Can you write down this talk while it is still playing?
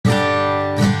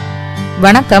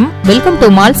வணக்கம், welcome to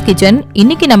malls kitchen.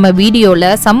 இன்னைக்கு நம்ம வீடியோல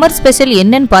சம்மர் ஸ்பெஷல்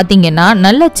என்னன்னு பாத்தீங்கன்னா,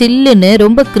 நல்ல சில்லுன்னு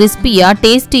ரொம்ப கிறிஸ்பியா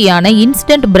டேஸ்டியான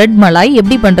இன்ஸ்டன்ட் பிரெட் மலாய்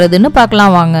எப்படி பண்றதுன்னு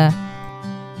பார்க்கலாம் வாங்க.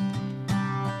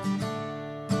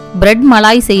 பிரெட்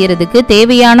மலாய் செய்யறதுக்கு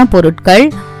தேவையான பொருட்கள்: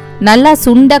 நல்லா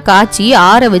சுண்ட காய்ச்சி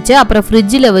ஆற வச்சு அப்புறம்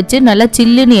ஃப்ரிட்ஜில் வச்சு நல்லா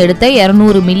சில்லுன்னு எடுத்த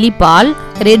 200 மில்லி பால்,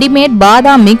 ரெடிமேட்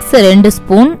பாதாம் mix 2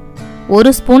 spoon,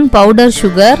 1 spoon powder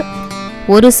sugar,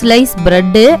 1 slice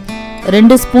bread,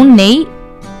 2 spoon நெய்,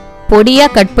 பொடியா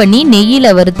கட் பண்ணி நெய்யில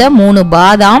வறுத்த 3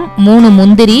 பாதாம், 3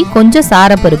 முந்திரி, கொஞ்சம்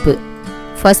சாரப்பருப்பு.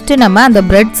 ஃபர்ஸ்ட் நம்ம அந்த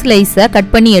பிரெட் ஸ்லைஸை கட்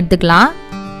பண்ணி எடுத்துக்கலாம்.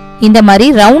 இந்த மாதிரி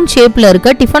ரவுண்ட் ஷேப்ல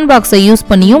இருக்க டிஃபன் பாக்ஸை யூஸ்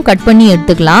பண்ணியும் கட் பண்ணி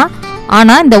எடுத்துக்கலாம்.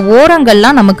 ஆனா இந்த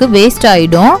ஓரங்கள்லாம் நமக்கு வேஸ்ட்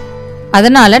ஆயிடும்.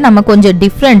 அதனால நம்ம கொஞ்சம்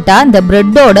டிஃப்ரெண்டா இந்த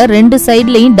பிரெட்டோட 2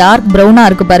 சைட்லயும் டார்க் ப்ரௌனா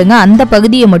இருக்கு பாருங்க, அந்த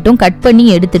பகுதியை மட்டும் கட் பண்ணி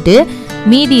எடுத்துட்டு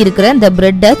மீதி இருக்கிற இந்த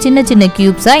பிரெட்டை சின்ன சின்ன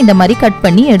கியூப்ஸா இந்த மாதிரி கட்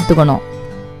பண்ணி எடுத்துக்கணும்.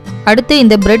 அடுத்து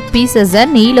இந்த பிரெட் பீசஸை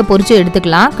நெய்யில பொரிச்சு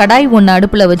எடுத்துக்கலாம். கடாய் ஒன்று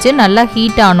அடுப்புல வச்சு நல்லா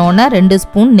ஹீட் ஆனோன்னா 2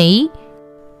 ஸ்பூன்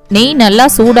நெய் நல்லா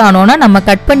சூடானோன்னா நம்ம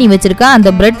கட் பண்ணி வச்சிருக்க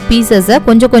அந்த பிரெட் பீசஸை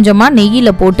கொஞ்சம் கொஞ்சமா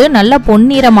நெய்யில போட்டு நல்லா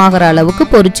பொன்னிறமாகற அளவுக்கு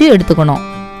பொரிச்சு எடுத்துக்கணும்.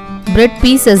 பிரெட்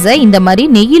பீசஸை இந்த மாதிரி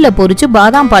நெய்யில பொரிச்சு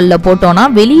பாதாம் பால்ல போட்டோம்னா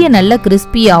வெளியே நல்ல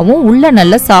கிறிஸ்பியாவும் உள்ள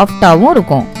நல்ல சாஃப்டாவும்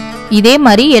இருக்கும். இதே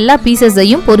மாதிரி எல்லா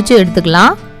பீசஸையும் பொரிச்சு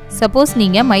எடுத்துக்கலாம். சப்போஸ்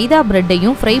நீங்கள் மைதா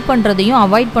பிரெட்டையும் ஃப்ரை பண்ணுறதையும்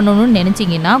அவாய்ட் பண்ணணும்னு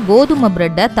நினச்சிங்கன்னா கோதுமை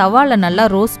பிரெட்டை தவால நல்லா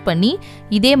ரோஸ்ட் பண்ணி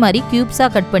இதே மாதிரி கியூப்ஸாக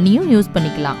கட் பண்ணியும் யூஸ்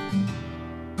பண்ணிக்கலாம்.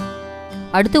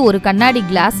 அடுத்து ஒரு கண்ணாடி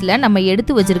கிளாஸில் நம்ம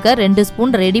எடுத்து வச்சிருக்க 2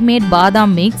 ஸ்பூன் ரெடிமேட்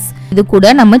பாதாம் மிக்ஸ், இது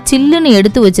கூட நம்ம சில்லுன்னு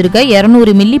எடுத்து வச்சிருக்க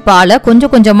 200 மில்லி பாலை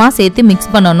கொஞ்சம் கொஞ்சமாக சேர்த்து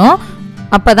மிக்ஸ் பண்ணணும்.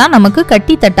 அப்போ தான் நமக்கு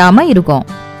கட்டி தட்டாமல் இருக்கும்.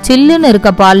 சில்லுன்னு இருக்க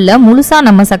பாலில் முழுசா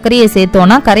நம்ம சர்க்கரையை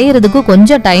சேர்த்தோன்னா கரையிறதுக்கு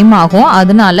கொஞ்சம் டைம் ஆகும்.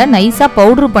 அதனால நைஸா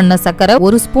பவுடர் பண்ண சர்க்கரை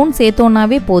 1 ஸ்பூன்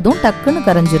சேர்த்தோன்னாவே போதும், டக்குன்னு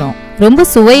கரைஞ்சிரும். ரொம்ப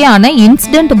சுவையான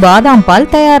இன்ஸ்டன்ட் பாதாம் பால்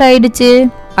தயாராயிடுச்சு.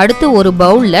 அடுத்து ஒரு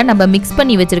பவுல்ல நம்ம மிக்ஸ்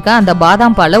பண்ணி வச்சிருக்க அந்த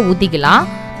பாதாம் பாலை ஊத்திக்கலாம்.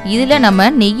 இதுல நம்ம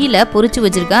நெய்யில பொரிச்சு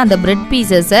வச்சிருக்க அந்த பிரெட்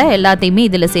பீசஸை எல்லாத்தையுமே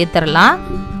இதுல சேர்த்துடலாம்.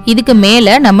 இதுக்கு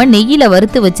மேல நம்ம நெய்யில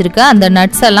வறுத்து வச்சிருக்க அந்த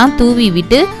நட்ஸ் எல்லாம் தூவி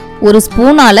விட்டு ஒரு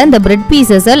ஸ்பூனால இந்த பிரெட்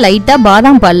பீசஸை லைட்டா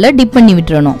பாதாம் பால்ல டிப் பண்ணி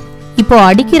விட்டுறணும். இப்போ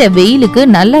அடிக்கிற வெயிலுக்கு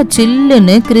நல்லா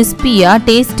சில்லுன்னு கிறிஸ்பியா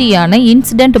டேஸ்டியான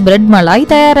இன்ஸ்டன்ட் பிரெட் மலாய்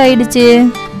தயாராயிடுச்சு.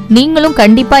 நீங்களும்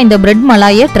கண்டிப்பா இந்த பிரெட்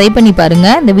மலாயை ட்ரை பண்ணி பாருங்க.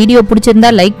 இந்த வீடியோ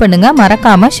பிடிச்சிருந்தா லைக் பண்ணுங்க,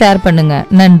 மறக்காம ஷேர் பண்ணுங்க.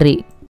 நன்றி.